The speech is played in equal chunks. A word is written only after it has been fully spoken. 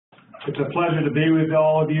It's a pleasure to be with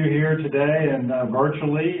all of you here today and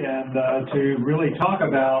virtually, and to really talk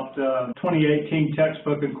about 2018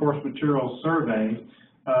 Textbook and Course Materials Survey.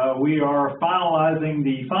 We are finalizing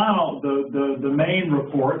the main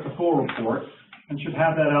report, the full report, and should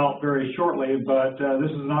have that out very shortly, but this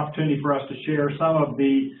is an opportunity for us to share some of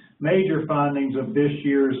the major findings of this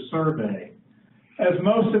year's survey. As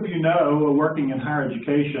most of you know, working in higher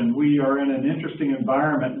education, we are in an interesting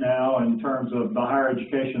environment now in terms of the higher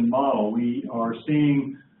education model. We are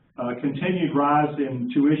seeing continued rise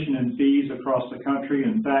in tuition and fees across the country.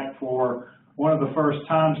 In fact, for one of the first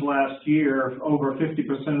times last year, over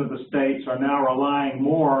 50% of the states are now relying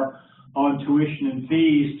more on tuition and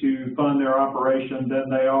fees to fund their operation than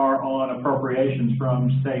they are on appropriations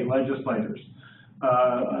from state legislators.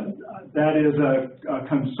 That is a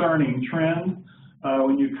concerning trend.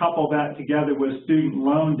 When you couple that together with student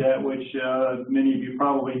loan debt, which many of you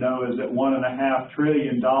probably know is at $1.5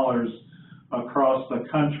 trillion across the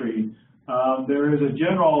country, there is a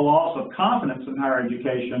general loss of confidence in higher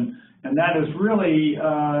education, and that is really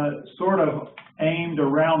sort of aimed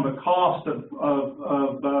around the cost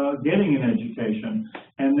of getting an education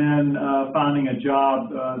and then finding a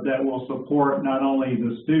job that will support not only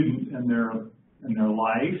the student in their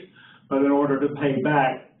life, but in order to pay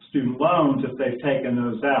back student loans if they've taken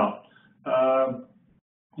those out.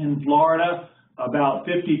 In Florida, about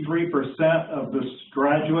 53% of the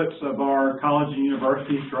graduates of our colleges and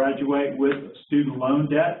universities graduate with student loan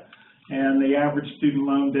debt, and the average student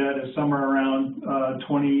loan debt is somewhere around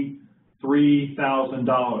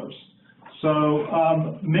 $23,000.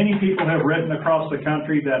 So many people have written across the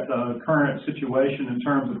country that the current situation in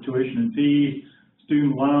terms of tuition and fees,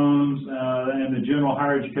 student loans, and the general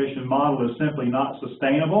higher education model is simply not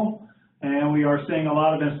sustainable, and we are seeing a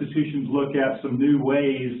lot of institutions look at some new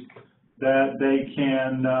ways that they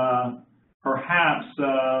can perhaps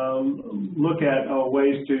look at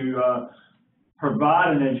ways to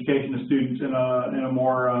provide an education to students in a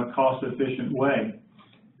more cost-efficient way.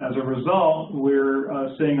 As a result, we're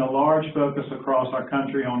seeing a large focus across our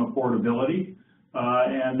country on affordability,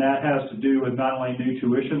 and that has to do with not only new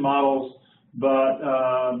tuition models, but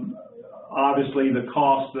obviously the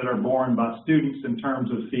costs that are borne by students in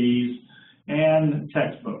terms of fees and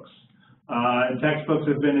textbooks. And textbooks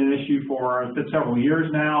have been an issue for several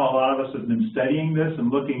years now. A lot of us have been studying this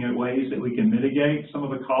and looking at ways that we can mitigate some of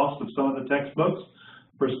the costs of some of the textbooks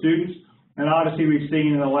for students. And obviously we've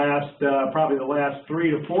seen in the last, probably the last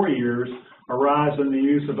 3 to 4 years, a rise in the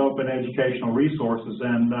use of open educational resources.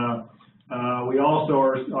 And we also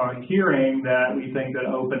are hearing that we think that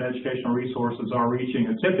open educational resources are reaching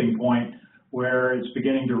a tipping point where it's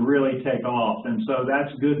beginning to really take off. And so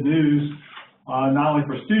that's good news, not only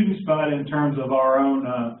for students, but in terms of our own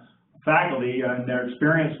faculty and their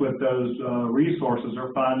experience with those resources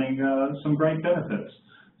are finding some great benefits.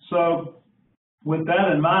 So with that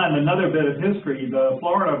in mind, another bit of history, the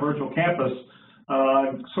Florida Virtual Campus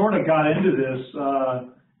sort of got into this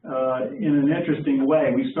in an interesting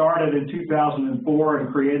way. We started in 2004 in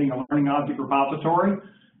creating a learning object repository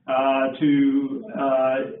to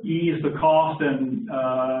ease the cost and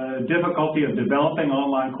difficulty of developing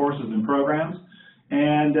online courses and programs.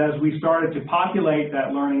 And as we started to populate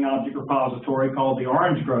that learning object repository called the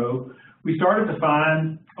Orange Grove, we started to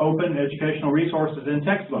find open educational resources in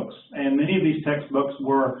textbooks. And many of these textbooks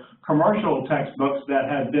were commercial textbooks that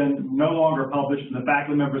had been no longer published, and the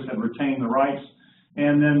faculty members had retained the rights,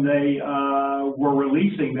 and then they were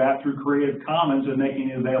releasing that through Creative Commons and making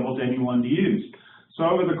it available to anyone to use. So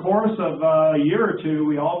over the course of a year or two,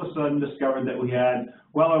 we all of a sudden discovered that we had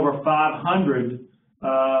well over 500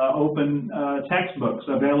 open textbooks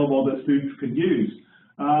available that students could use.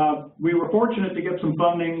 We were fortunate to get some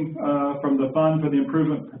funding from the Fund for the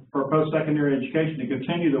Improvement for Post-Secondary Education to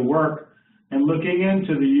continue the work and looking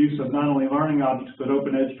into the use of not only learning objects but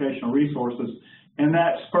open educational resources. And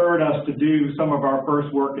that spurred us to do some of our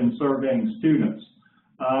first work in surveying students.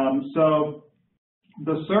 So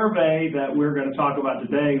the survey that we're going to talk about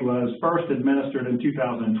today was first administered in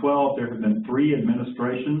 2012. There have been 3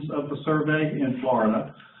 administrations of the survey in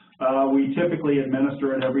Florida. We typically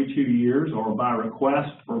administer it every 2 years or by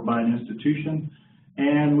request or by an institution.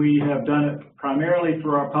 And we have done it primarily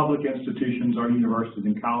through our public institutions, our universities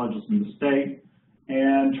and colleges in the state,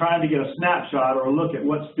 and trying to get a snapshot or a look at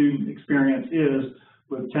what student experience is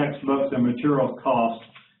with textbooks and materials costs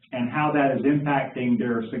and how that is impacting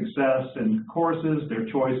their success in courses, their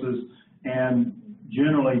choices, and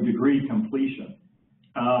generally degree completion.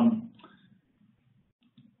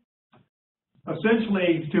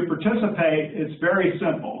 Essentially, to participate, it's very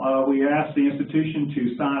simple. We ask the institution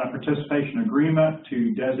to sign a participation agreement,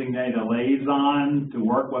 to designate a liaison to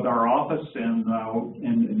work with our office in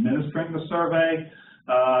administering the survey.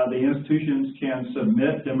 The institutions can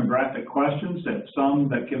submit demographic questions, some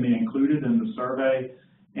that can be included in the survey.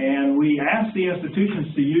 And we ask the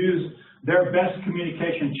institutions to use their best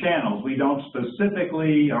communication channels. We don't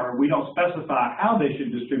specifically, or we don't specify how they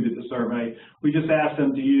should distribute the survey. We just ask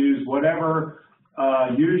them to use whatever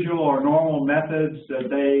usual or normal methods that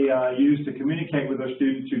they use to communicate with their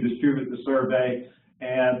students to distribute the survey,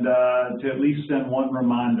 and to at least send one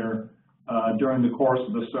reminder during the course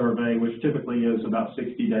of the survey, which typically is about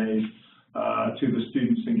 60 days, to the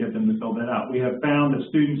students and get them to fill that out. We have found that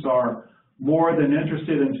students are more than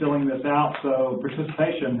interested in filling this out, so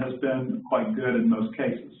participation has been quite good in most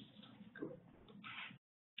cases.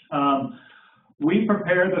 We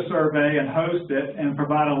prepare the survey and host it and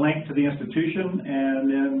provide a link to the institution, and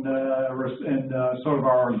then sort of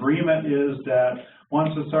our agreement is that once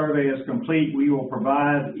the survey is complete, we will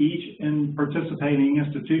provide each participating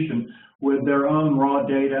institution with their own raw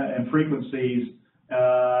data and frequencies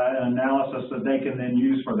analysis that they can then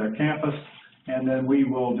use for their campus. And then we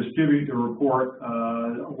will distribute the report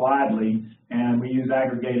widely, and we use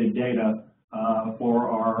aggregated data for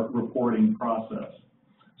our reporting process.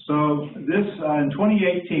 So this, in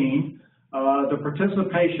 2018, the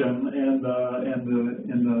participation in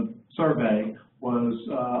the survey was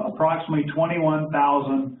approximately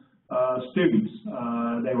 21,000 students.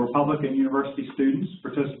 They were public and university students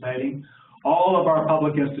participating. All of our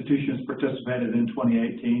public institutions participated in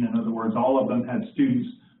 2018. In other words, all of them had students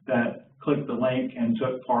that clicked the link and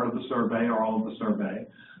took part of the survey or all of the survey.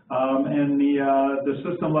 And the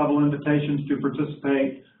system level invitations to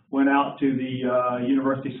participate went out to the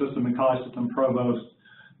university system and college system provost.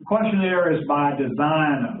 The questionnaire is by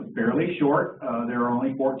design fairly short. There are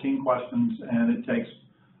only 14 questions, and it takes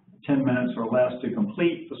 10 minutes or less to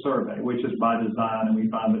complete the survey, which is by design, and we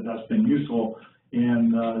find that that's been useful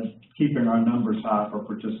in keeping our numbers high for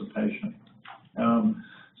participation.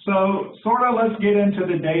 So sort of let's get into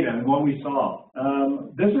the data and what we saw.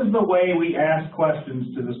 This is the way we ask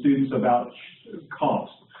questions to the students about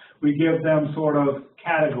cost. We give them sort of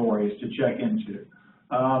categories to check into.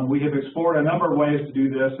 We have explored a number of ways to do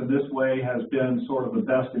this, and this way has been sort of the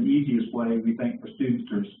best and easiest way, we think, for students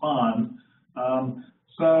to respond.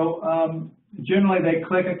 Generally, they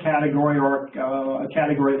click a category or a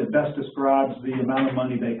category that best describes the amount of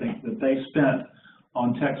money they think that they spent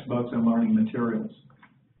on textbooks and learning materials.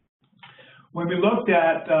 When we looked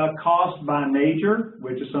at cost by major,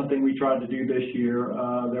 which is something we tried to do this year,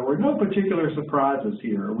 there were no particular surprises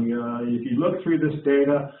here. If you look through this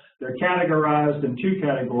data, they're categorized in two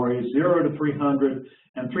categories, 0 to 300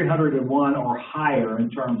 and 301 or higher in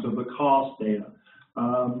terms of the cost data.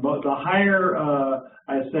 But the higher,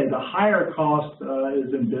 I'd say the higher cost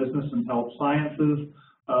is in business and health sciences,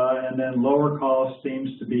 and then lower cost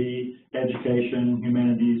seems to be education,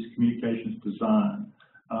 humanities, communications, design.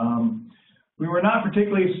 We were not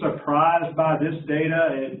particularly surprised by this data.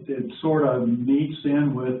 It sort of meets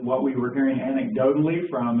in with what we were hearing anecdotally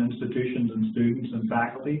from institutions and students and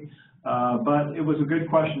faculty. But it was a good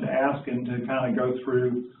question to ask and to kind of go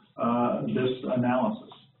through this analysis.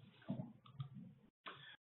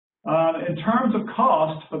 In terms of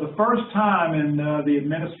cost, for the first time in the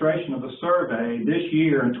administration of the survey this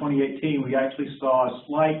year in 2018, we actually saw a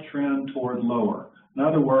slight trend toward lower. In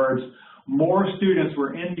other words, more students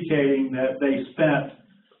were indicating that they spent,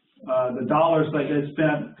 the dollars that they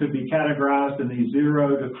spent could be categorized in the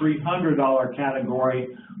 $0 to $300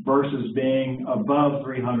 category versus being above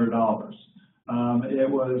 $300. It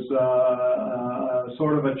was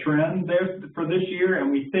sort of a trend there for this year,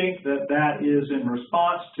 and we think that that is in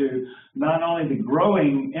response to not only the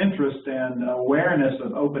growing interest and awareness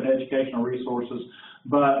of open educational resources,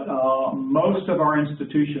 but most of our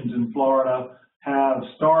institutions in Florida have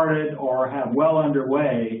started or have well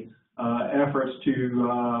underway efforts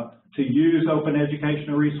to use open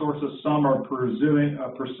educational resources. Some are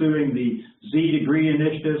pursuing the Z degree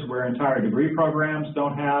initiatives where entire degree programs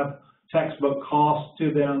don't have textbook costs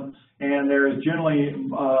to them, and there is generally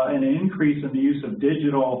an increase in the use of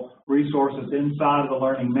digital resources inside of the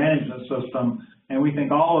learning management system, and we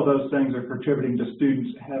think all of those things are contributing to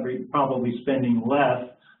students probably spending less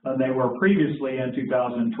than they were previously in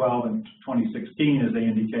 2012 and 2016, as they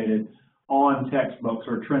indicated, on textbooks,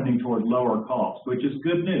 or trending toward lower costs, which is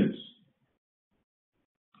good news.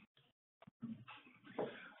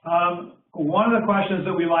 One of the questions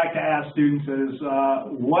that we like to ask students is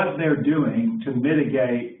what they're doing to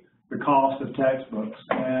mitigate the cost of textbooks.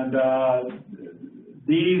 And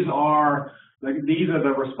these are These are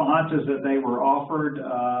the responses that they were offered.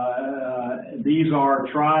 These are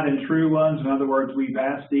tried and true ones. In other words, we've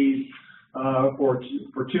asked these for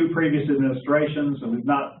two previous administrations, and we've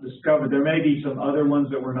not discovered. There may be some other ones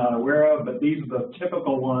that we're not aware of, but these are the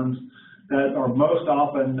typical ones that are most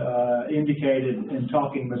often indicated in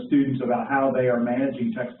talking with students about how they are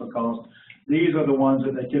managing textbook costs. These are the ones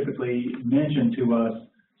that they typically mention to us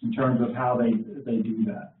in terms of how they do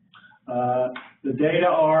that. The data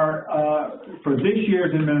are, for this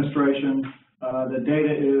year's administration, the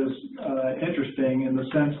data is interesting in the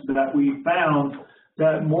sense that we found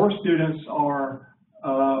that more students are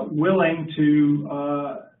willing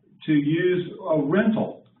to use a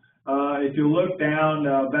rental. If you look down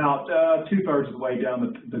about 2/3 of the way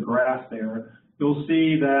down the graph there, you'll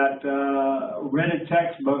see that rented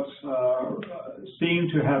textbooks seem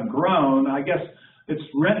to have grown. I guess it's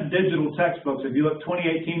rent digital textbooks. If you look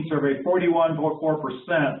 2018 survey,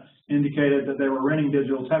 41.4% indicated that they were renting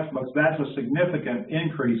digital textbooks. That's a significant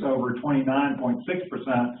increase over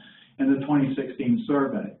 29.6% in the 2016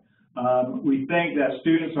 survey. We think that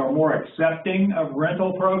students are more accepting of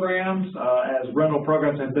rental programs as rental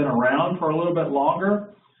programs have been around for a little bit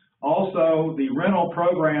longer. Also, the rental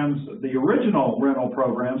programs, the original rental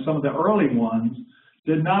programs, some of the early ones,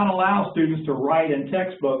 did not allow students to write in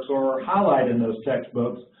textbooks or highlight in those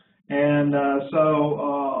textbooks. And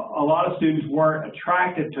so a lot of students weren't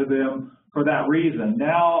attracted to them for that reason.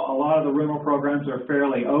 Now, a lot of the rental programs are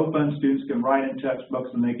fairly open. Students can write in textbooks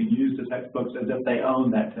and they can use the textbooks as if they own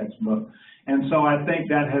that textbook. And so I think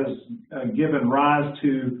that has given rise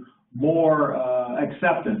to more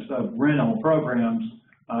acceptance of rental programs.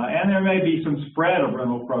 And there may be some spread of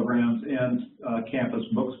rental programs in campus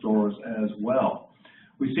bookstores as well.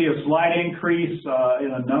 We see a slight increase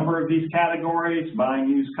in a number of these categories: buying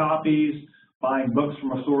used copies, buying books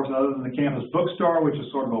from a source other than the campus bookstore, which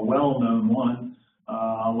is sort of a well-known one.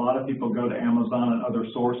 A lot of people go to Amazon and other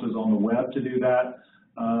sources on the web to do that.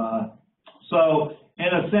 So in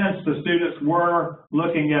a sense, the students were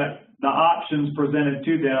looking at the options presented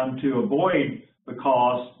to them to avoid the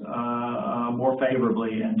cost more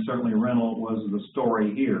favorably, and certainly rental was the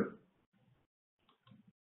story here.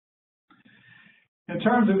 In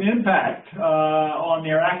terms of impact on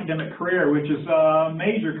their academic career, which is a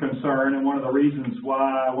major concern, and one of the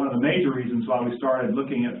major reasons why we started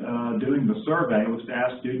looking at doing the survey was to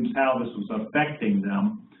ask students how this was affecting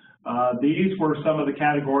them. These were some of the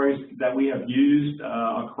categories that we have used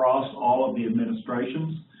across all of the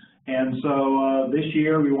administrations. And so this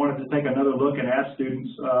year we wanted to take another look and ask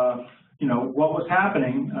students, what was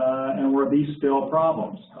happening and were these still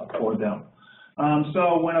problems for them.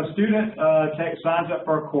 So when a student signs up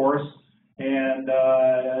for a course and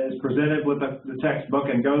is presented with the textbook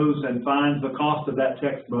and goes and finds the cost of that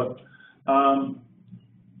textbook,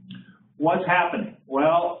 what's happening?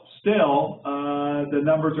 Well, still, the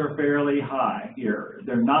numbers are fairly high here.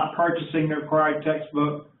 They're not purchasing their required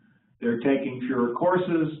textbook. They're taking fewer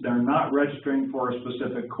courses. They're not registering for a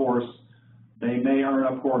specific course. They may earn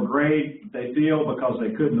a poor grade, they feel, because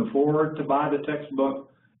they couldn't afford to buy the textbook,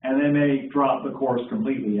 and they may drop the course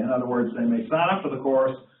completely. In other words, they may sign up for the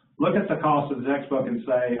course, look at the cost of the textbook and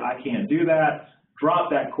say, I can't do that, drop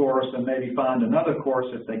that course and maybe find another course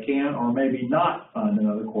if they can, or maybe not find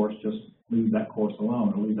another course, just leave that course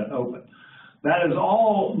alone or leave that open. That is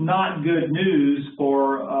all not good news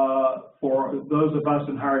for those of us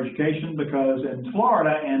in higher education, because in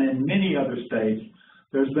Florida and in many other states,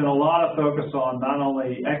 there's been a lot of focus on not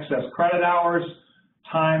only excess credit hours,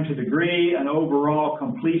 time to degree, and overall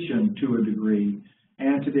completion to a degree.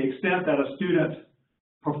 And to the extent that a student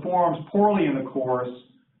performs poorly in a course,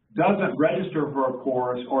 doesn't register for a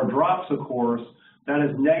course, or drops a course, that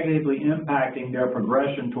is negatively impacting their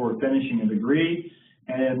progression toward finishing a degree.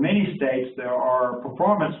 And in many states, there are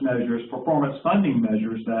performance measures, performance funding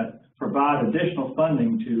measures that provide additional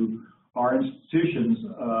funding to our institutions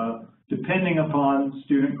depending upon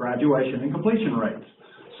student graduation and completion rates.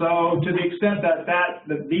 So to the extent that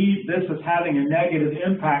this is having a negative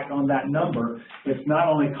impact on that number, it's not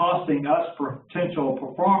only costing us potential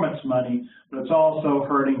performance money, but it's also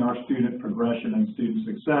hurting our student progression and student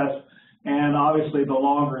success. And obviously, the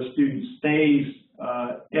longer a student stays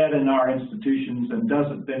in our institutions and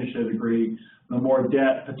doesn't finish a degree, the more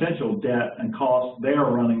potential debt and costs they're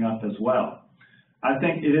running up as well. I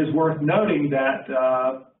think it is worth noting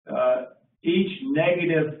that each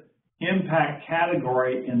negative impact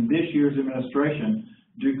category in this year's administration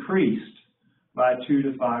decreased by 2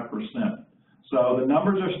 to 5%. So the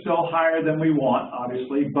numbers are still higher than we want,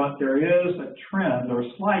 obviously, but there is a trend or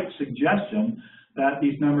slight suggestion that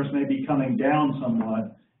these numbers may be coming down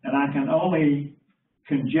somewhat. And I can only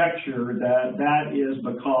conjecture that that is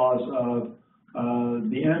because of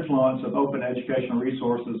the influence of open educational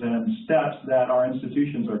resources and steps that our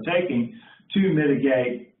institutions are taking to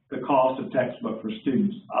mitigate the cost of textbook for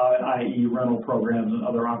students, i.e. rental programs and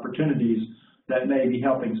other opportunities that may be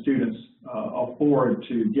helping students afford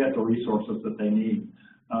to get the resources that they need.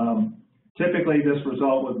 Typically, this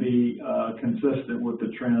result would be consistent with the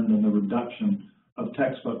trend in the reduction of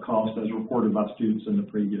textbook costs as reported by students in the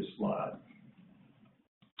previous slide.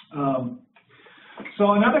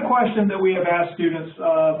 So another question that we have asked students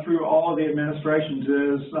through all of the administrations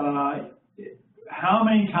is, how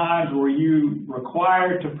many times were you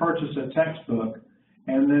required to purchase a textbook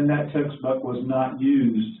and then that textbook was not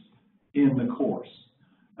used in the course?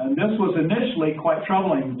 And this was initially quite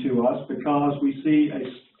troubling to us because we see a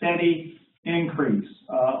steady increase,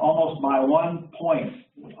 almost by 1 point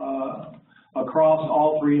across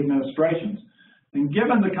all three administrations. And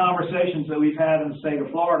given the conversations that we've had in the state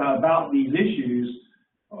of Florida about these issues,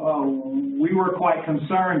 we were quite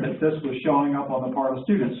concerned that this was showing up on the part of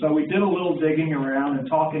students. So we did a little digging around and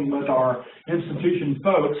talking with our institution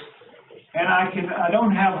folks, and I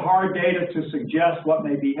don't have hard data to suggest what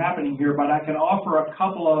may be happening here, but I can offer a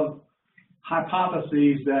couple of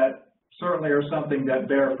hypotheses that certainly are something that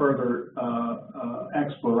bear further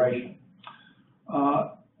exploration.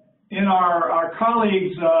 In our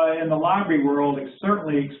colleagues in the library world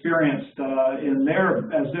certainly experienced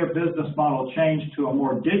as their business model changed to a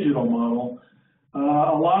more digital model,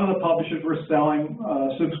 a lot of the publishers were selling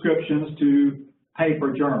subscriptions to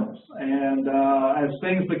paper journals. And as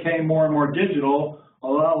things became more and more digital, a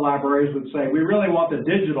lot of libraries would say, we really want the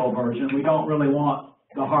digital version, we don't really want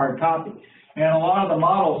the hard copy. And a lot of the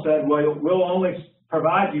models said, well, we'll only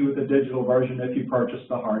provide you with the digital version if you purchase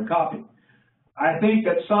the hard copy. I think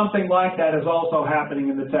that something like that is also happening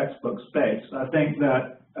in the textbook space. I think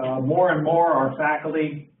that more and more our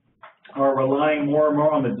faculty are relying more and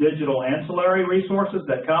more on the digital ancillary resources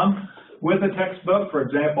that come with a textbook, for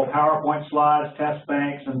example, PowerPoint slides, test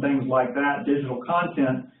banks, and things like that, digital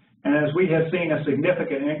content. And as we have seen a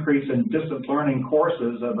significant increase in distance learning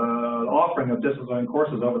courses, offering of distance learning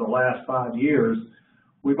courses over the last 5 years,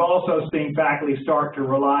 we've also seen faculty start to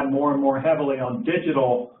rely more and more heavily on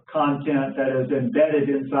digital content that is embedded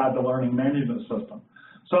inside the learning management system.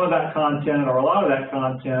 Some of that content, or a lot of that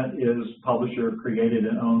content, is publisher created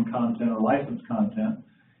and owned content or licensed content.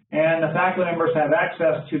 And the faculty members have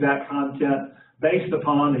access to that content based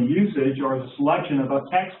upon the usage or the selection of a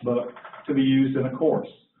textbook to be used in a course.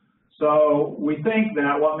 So we think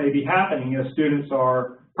that what may be happening is students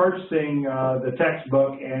are purchasing the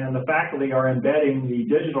textbook and the faculty are embedding the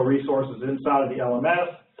digital resources inside of the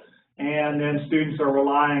LMS, and then students are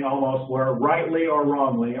relying almost, where rightly or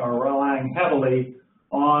wrongly, are relying heavily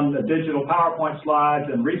on the digital PowerPoint slides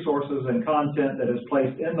and resources and content that is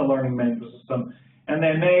placed in the learning management system, and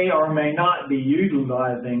they may or may not be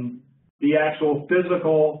utilizing the actual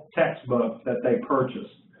physical textbook that they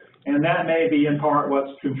purchased. And that may be in part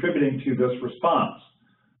what's contributing to this response.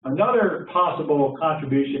 Another possible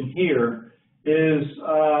contribution here is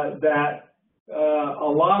that a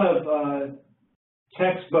lot of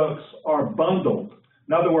textbooks are bundled.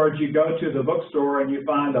 In other words, you go to the bookstore and you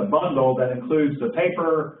find a bundle that includes the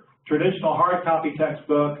paper, traditional hard copy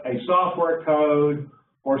textbook, a software code,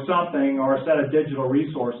 or something, or a set of digital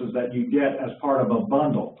resources that you get as part of a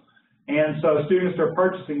bundle. And so students are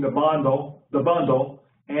purchasing the bundle,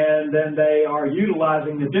 and then they are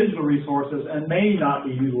utilizing the digital resources and may not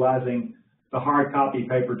be utilizing the hard copy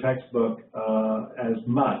paper textbook as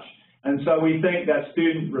much. And so we think that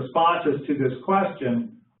student responses to this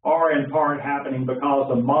question are in part happening because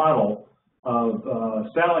the model of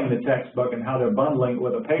selling the textbook and how they're bundling it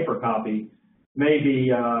with a paper copy may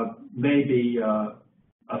be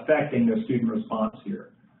affecting the student response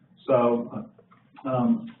here. So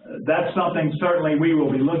that's something certainly we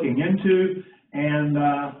will be looking into, and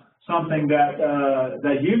something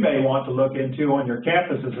that you may want to look into on your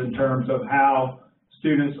campuses in terms of how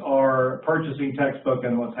students are purchasing textbook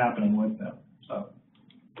and what's happening with them.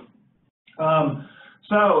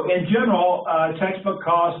 So in general, textbook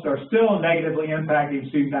costs are still negatively impacting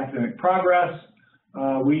student academic progress.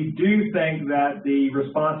 We do think that the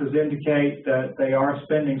responses indicate that they are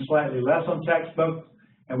spending slightly less on textbooks,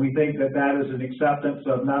 and we think that that is an acceptance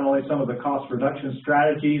of not only some of the cost reduction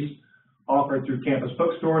strategies offered through campus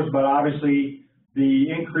bookstores, but obviously the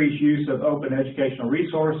increased use of open educational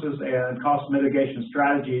resources and cost mitigation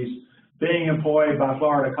strategies being employed by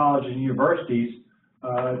Florida colleges and universities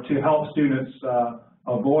to help students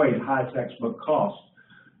avoid high textbook costs.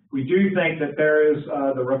 We do think that there is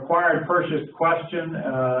the required purchase question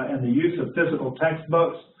and the use of physical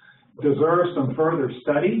textbooks deserves some further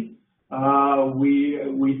study.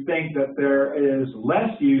 We think that there is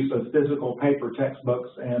less use of physical paper textbooks,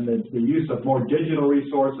 and the use of more digital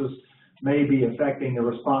resources may be affecting the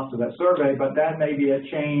response to that survey, but that may be a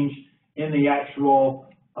change in the actual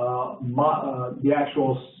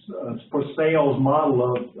for sales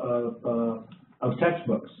model of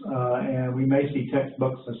textbooks, and we may see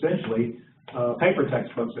textbooks essentially, paper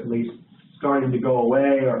textbooks at least, starting to go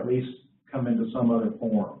away or at least come into some other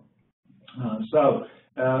form.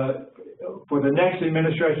 For the next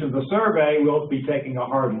administration of the survey, we'll be taking a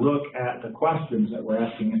hard look at the questions that we're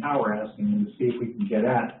asking and how we're asking them to see if we can get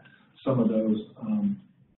at some of those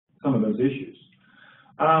issues.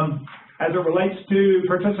 As it relates to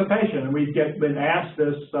participation, we've been asked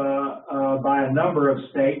this by a number of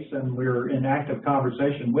states, and we're in active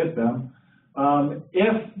conversation with them.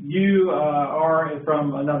 If you are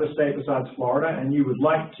from another state besides Florida and you would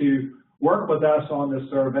like to work with us on this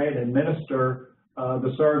survey and administer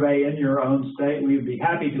the survey in your own state, we'd be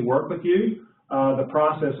happy to work with you. The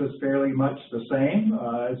process is fairly much the same.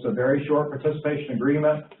 It's a very short participation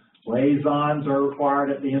agreement. Liaisons are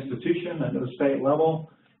required at the institution at the state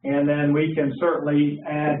level, and then we can certainly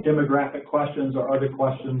add demographic questions or other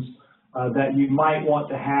questions that you might want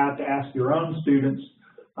to ask your own students,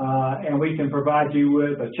 and we can provide you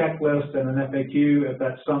with a checklist and an FAQ if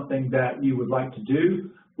that's something that you would like to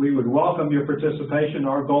do. We would welcome your participation.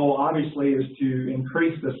 Our goal, obviously, is to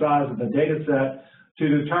increase the size of the data set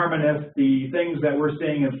to determine if the things that we're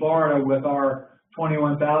seeing in Florida with our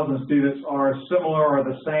 21,000 students are similar or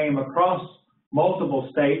the same across multiple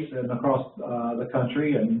states and across the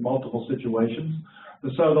country in multiple situations.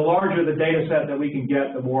 So the larger the data set that we can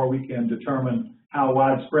get, the more we can determine how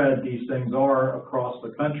widespread these things are across the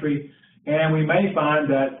country. And we may find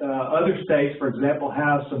that other states, for example,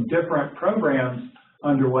 have some different programs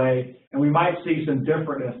underway, and we might see some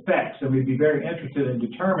different effects, and we'd be very interested in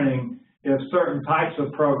determining if certain types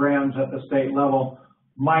of programs at the state level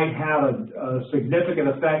might have a significant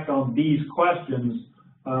effect on these questions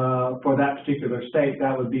for that particular state.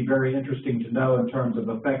 That would be very interesting to know in terms of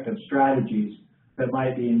effective strategies that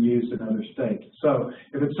might be in use in other states. So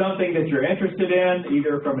if it's something that you're interested in,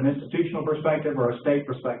 either from an institutional perspective or a state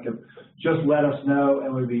perspective, just let us know,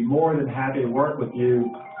 and we'd be more than happy to work with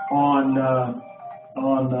you on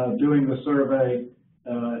doing the survey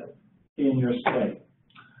in your state.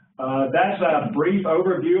 That's a brief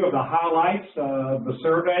overview of the highlights of the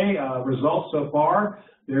survey results so far.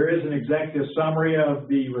 There is an executive summary of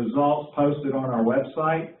the results posted on our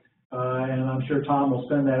website, and I'm sure Tom will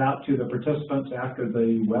send that out to the participants after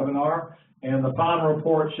the webinar. And the final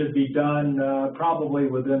report should be done probably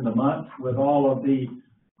within the month with all of the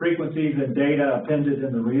frequencies and data appended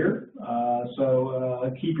in the rear.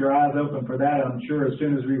 So keep your eyes open for that. I'm sure as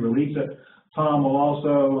soon as we release it, Tom will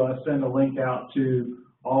also send a link out to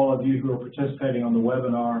all of you who are participating on the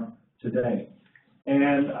webinar today.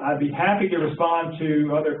 And I'd be happy to respond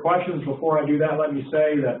to other questions. Before I do that, let me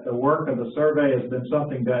say that the work of the survey has been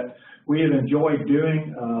something that we have enjoyed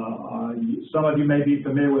doing. Some of you may be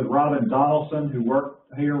familiar with Robin Donaldson, who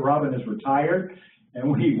worked here. Robin is retired,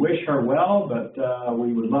 and we wish her well, but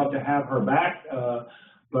we would love to have her back.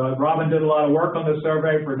 But Robin did a lot of work on this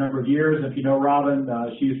survey for a number of years. If you know Robin,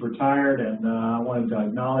 she's retired, and I wanted to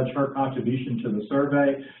acknowledge her contribution to the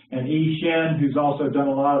survey. And Yi Shin, who's also done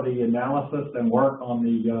a lot of the analysis and work on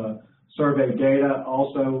the survey data,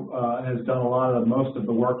 also has done a lot of most of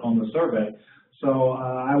the work on the survey. So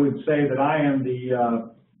I would say that I am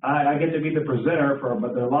I get to be the presenter,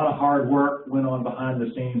 but a lot of hard work went on behind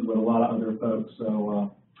the scenes with a lot of other folks.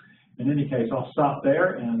 So in any case, I'll stop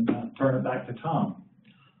there and turn it back to Tom.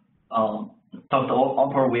 Dr.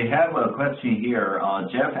 Opper, we have a question here.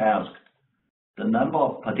 Jeff asked, the number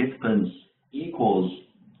of participants equals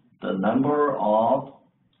the number of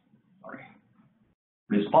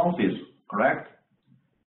responses, correct?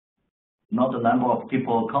 Not the number of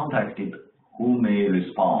people contacted who may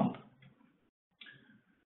respond.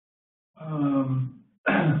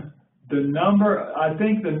 I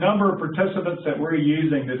think the number of participants that we're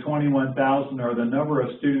using, the 21,000, are the number of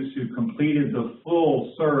students who completed the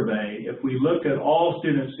full survey. If we look at all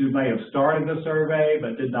students who may have started the survey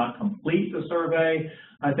but did not complete the survey,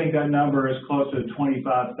 I think that number is closer to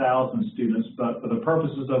 25,000 students. But for the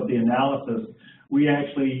purposes of the analysis, we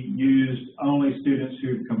actually used only students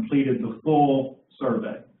who completed the full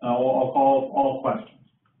survey, all questions.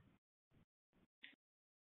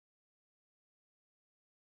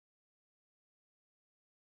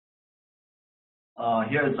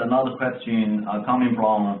 Here is another question coming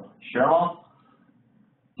from Cheryl.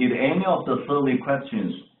 Did any of the survey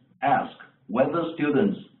questions ask whether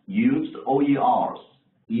students used OERs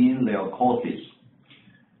in their courses?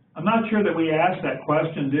 I'm not sure that we asked that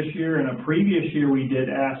question this year. In a previous year, we did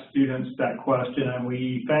ask students that question, and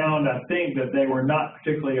we found, I think, that they were not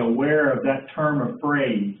particularly aware of that term or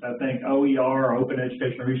phrase. I think OER, or Open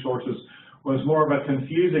Educational Resources, was more of a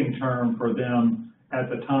confusing term for them at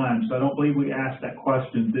the time. So I don't believe we asked that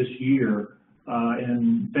question this year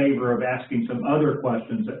in favor of asking some other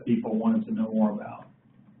questions that people wanted to know more about.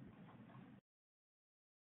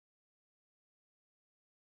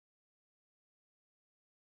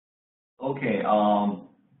 Okay,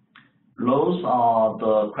 those are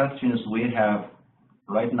the questions we have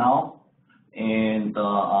right now. And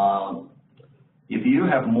if you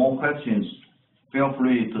have more questions, feel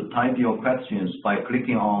free to type your questions by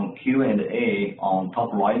clicking on Q&A on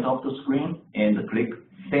top right of the screen and click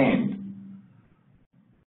Send.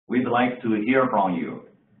 We'd like to hear from you.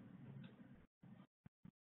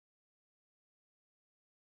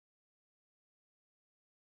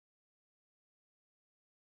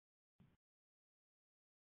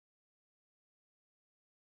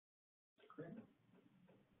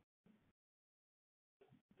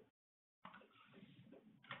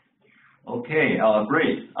 Okay,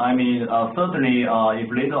 great. I mean, certainly,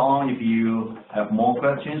 if later on, if you have more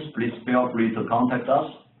questions, please feel free to contact us.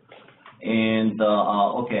 And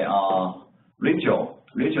okay, Rachel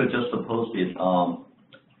just posted,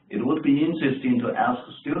 it would be interesting to ask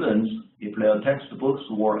students if their textbooks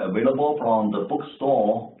were available from the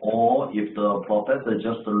bookstore or if the professor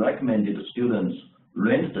just recommended students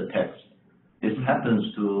rent the text. This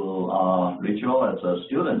happens to Rachel as a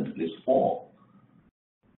student this fall.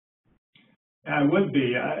 I would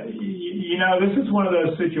be. You know, this is one of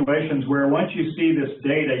those situations where once you see this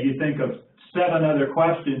data, you think of 7 other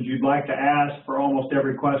questions you'd like to ask for almost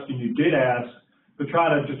every question you did ask to try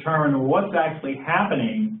to determine what's actually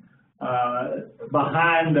happening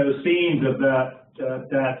behind those scenes of that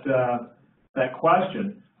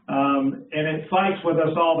question. And it fights with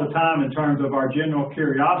us all the time in terms of our general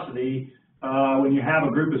curiosity when you have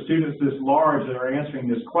a group of students this large that are answering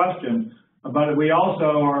this question. But we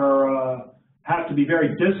also are have to be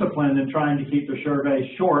very disciplined in trying to keep the survey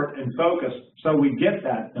short and focused so we get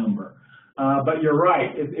that number. But you're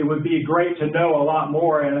right, it would be great to know a lot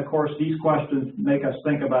more, and of course these questions make us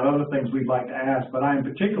think about other things we'd like to ask, but I'm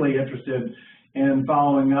particularly interested in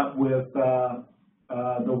following up with the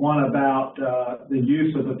one about the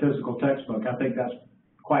use of the physical textbook. I think that's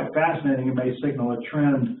quite fascinating and may signal a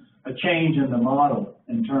trend, a change in the model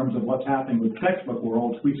in terms of what's happening with textbook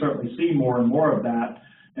worlds. We certainly see more and more of that.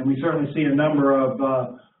 And we certainly see a number of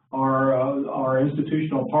our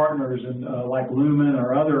institutional partners and like Lumen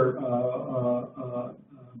or other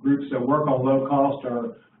groups that work on low cost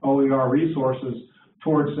or OER resources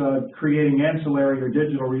towards creating ancillary or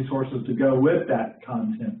digital resources to go with that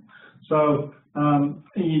content. So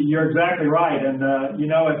you're exactly right. And you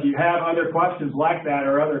know, if you have other questions like that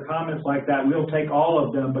or other comments like that, we'll take all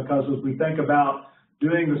of them, because as we think about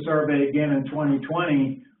doing the survey again in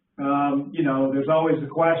 2020, you know, there's always a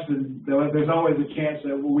question, there's always a chance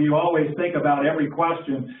that we always think about every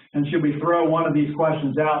question, and should we throw one of these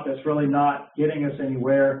questions out that's really not getting us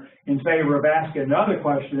anywhere in favor of asking another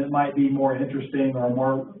question that might be more interesting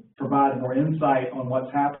or provide more insight on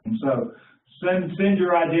what's happening. So send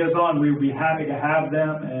your ideas on. We would be happy to have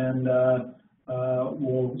them, and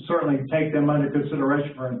we'll certainly take them under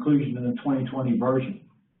consideration for inclusion in the 2020 version.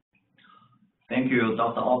 Thank you,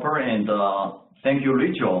 Dr. Opper, and thank you,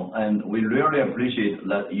 Rachel, and we really appreciate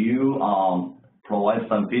that you provide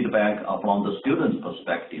some feedback from the student's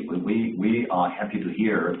perspective. We are happy to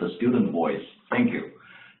hear the student voice. Thank you.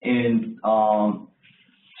 And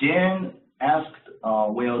Jen asked,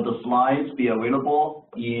 will the slides be available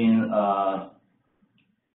in,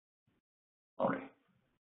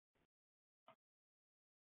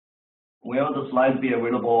 will the slides be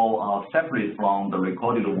available separate from the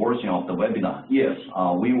recorded version of the webinar? Yes,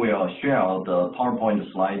 we will share the PowerPoint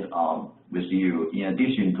slide with you in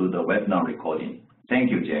addition to the webinar recording.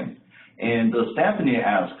 Thank you, Jim. And Stephanie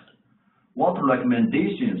asked, what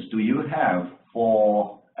recommendations do you have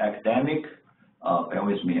for academic? Bear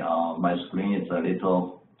with me, my screen is a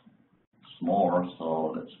little small,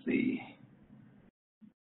 so let's see.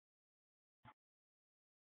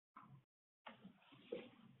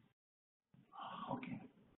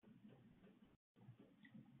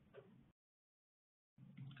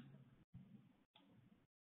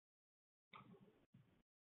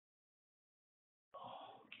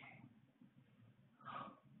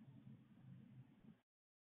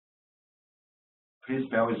 Please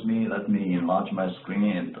bear with me. Let me enlarge my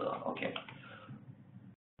screen and okay.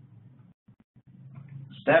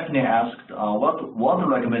 Stephanie asked, what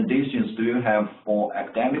recommendations do you have for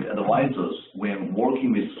academic advisors when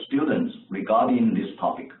working with students regarding this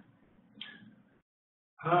topic?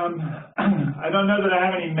 I don't know that I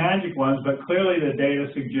have any magic ones, but clearly the data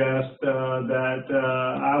suggests that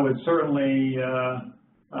I would certainly,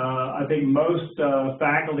 I think most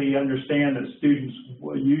faculty understand that students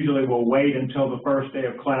usually will wait until the first day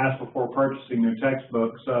of class before purchasing their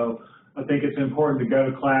textbook. So I think it's important to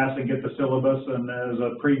go to class and get the syllabus, and as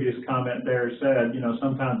a previous comment there said,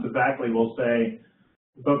 sometimes the faculty will say,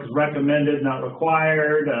 the book is recommended, not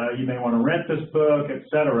required, you may want to rent this book,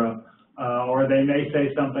 etc. Or they may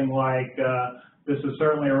say something like, this is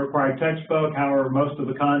certainly a required textbook, however, most of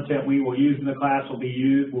the content we will use in the class will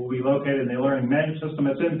be located in the learning management system.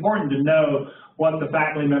 It's important to know what the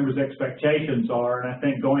faculty members' expectations are, and I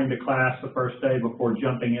think going to class the first day before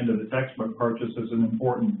jumping into the textbook purchase is an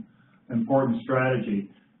important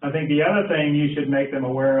strategy. I think the other thing you should make them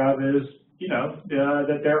aware of is,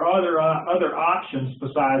 that there are other options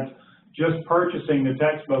besides just purchasing the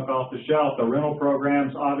textbook off the shelf. The rental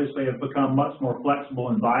programs obviously have become much more flexible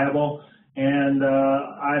and viable, and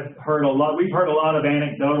we've heard a lot of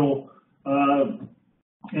anecdotal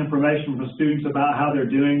information from students about how they're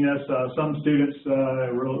doing this. Some students,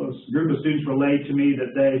 a group of students relayed to me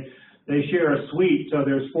that they share a suite, so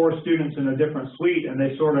there's 4 students in a different suite, and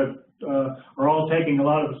they sort of are all taking a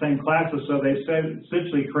lot of the same classes, so they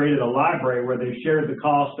essentially created a library where they've shared the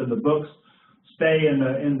cost, and the books stay in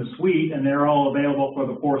the suite, and they're all available for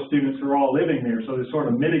the 4 students who are all living there, so they're sort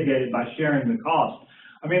of mitigated by sharing the cost.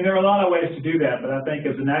 I mean, there are a lot of ways to do that, but I think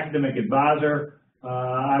as an academic advisor,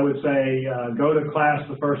 I would say go to class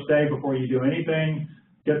the first day before you do anything,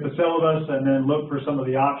 get the syllabus, and then look for some of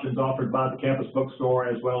the options offered by the campus bookstore,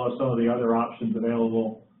 as well as some of the other options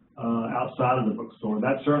available outside of the bookstore.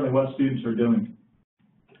 That's certainly what students are doing.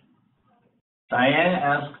 Diane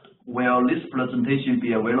asked, will this presentation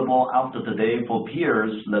be available after today for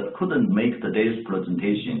peers that couldn't make today's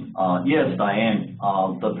presentation? Yes, Diane,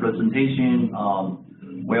 the presentation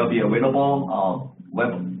will be available,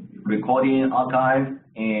 web recording archive,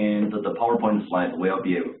 and the PowerPoint slide will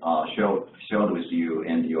be shared with you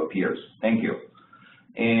and your peers. Thank you.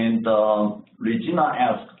 And Regina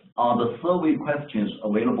asked, are the survey questions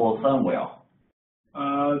available somewhere?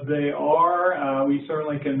 They are. We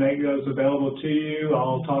certainly can make those available to you.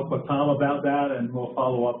 I'll talk with Tom about that, and we'll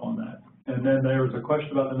follow up on that. And then there was a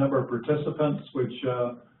question about the number of participants, which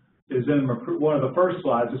is in one of the first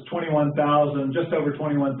slides. It's 21,000, just over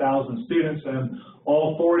 21,000 students, and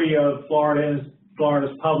all 40 of Florida's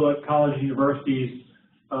public college and universities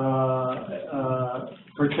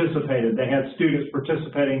participated. They had students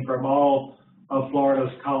participating from all of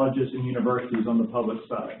Florida's colleges and universities on the public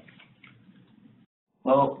side.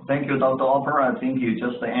 Well, thank you, Dr. Opper. I think you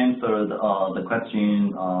just answered the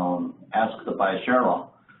question asked by Cheryl.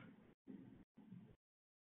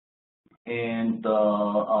 And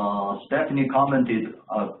Stephanie commented,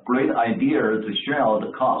 a great idea to share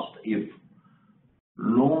the cost if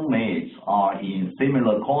roommates are in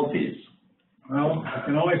similar courses. Well, I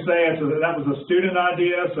can only say that was a student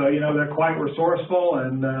idea, so they're quite resourceful,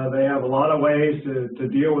 and they have a lot of ways to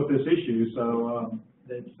deal with this issue. So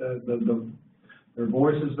their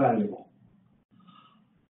voice is valuable.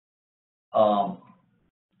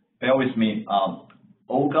 Bear with me.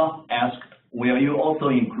 Olga asked, will you also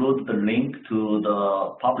include the link to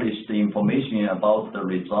the published information about the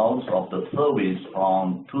results of the surveys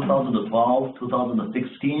from 2012,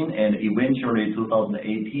 2016, and eventually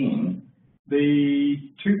 2018? The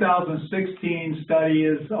 2016 study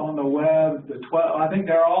is on the web. I think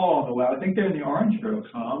they're all on the web. I think they're in the Orange Grove,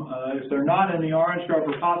 Tom. If they're not in the Orange Grove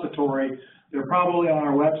repository, they're probably on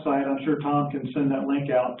our website. I'm sure Tom can send that link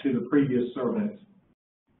out to the previous surveys.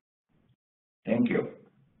 Thank you.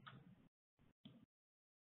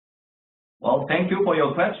 Well, thank you for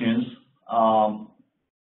your questions.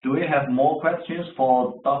 Do we have more questions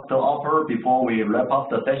for Dr. Opper before we wrap up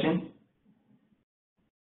the session?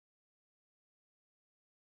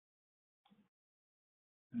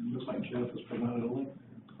 It looks like Jeff has provided a link.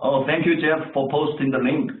 Oh, thank you, Jeff, for posting the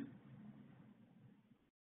link.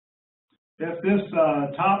 If this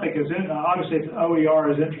topic is obviously if OER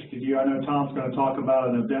has interested you, I know Tom's going to talk about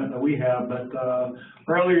an event that we have, but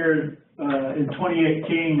earlier in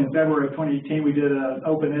 2018, in February of 2018, we did an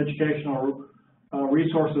Open Educational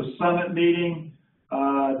Resources Summit meeting.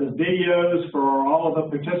 The videos for all of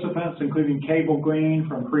the participants, including Cable Green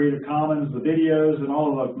from Creative Commons, the videos and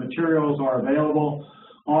all of the materials are available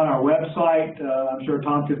on our website. I'm sure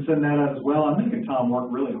Tom can send that out as well. I'm thinking Tom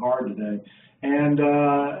worked really hard today. And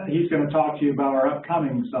he's going to talk to you about our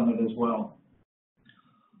upcoming summit as well.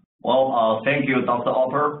 Well, thank you, Dr.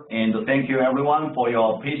 Opper, and thank you everyone for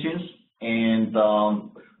your patience. And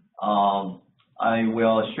I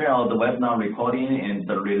will share the webinar recording and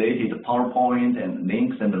the related PowerPoint and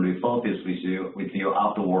links and the resources with you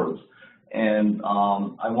afterwards. And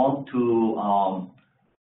I want to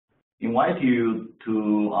invite you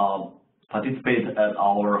to participate at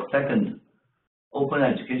our second Open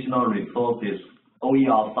Educational Resources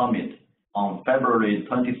OER Summit on February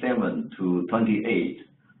 27 to 28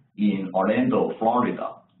 in Orlando,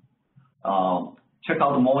 Florida. Check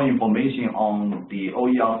out more information on the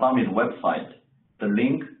OER Summit website. The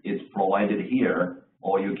link is provided here,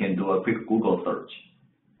 or you can do a quick Google search.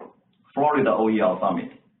 Florida OER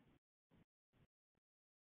Summit.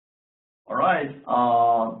 All right.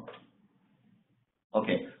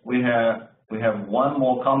 Okay, we have one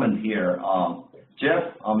more comment here. Jeff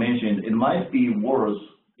mentioned it might be worth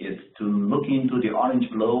it to look into the Orange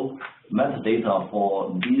Glow metadata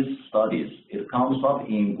for these studies. It comes up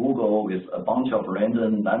in Google with a bunch of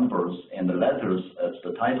random numbers and letters as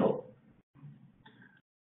the title.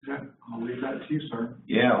 Okay, I'll leave that to you, sir.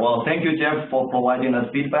 Yeah, well, thank you, Jeff, for providing us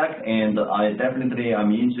feedback, and I definitely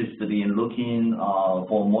am interested in looking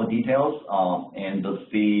for more details and to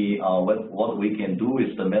see what we can do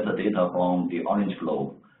with the metadata from the Orange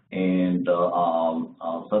Glow. And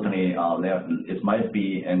certainly, it might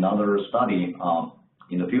be another study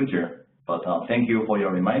in the future, but thank you for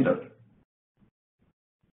your reminder.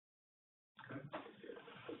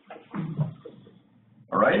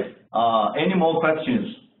 All right, any more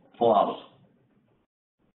questions for us?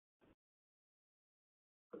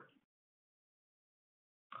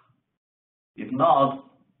 If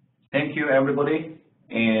not, thank you everybody,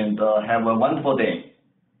 and have a wonderful day.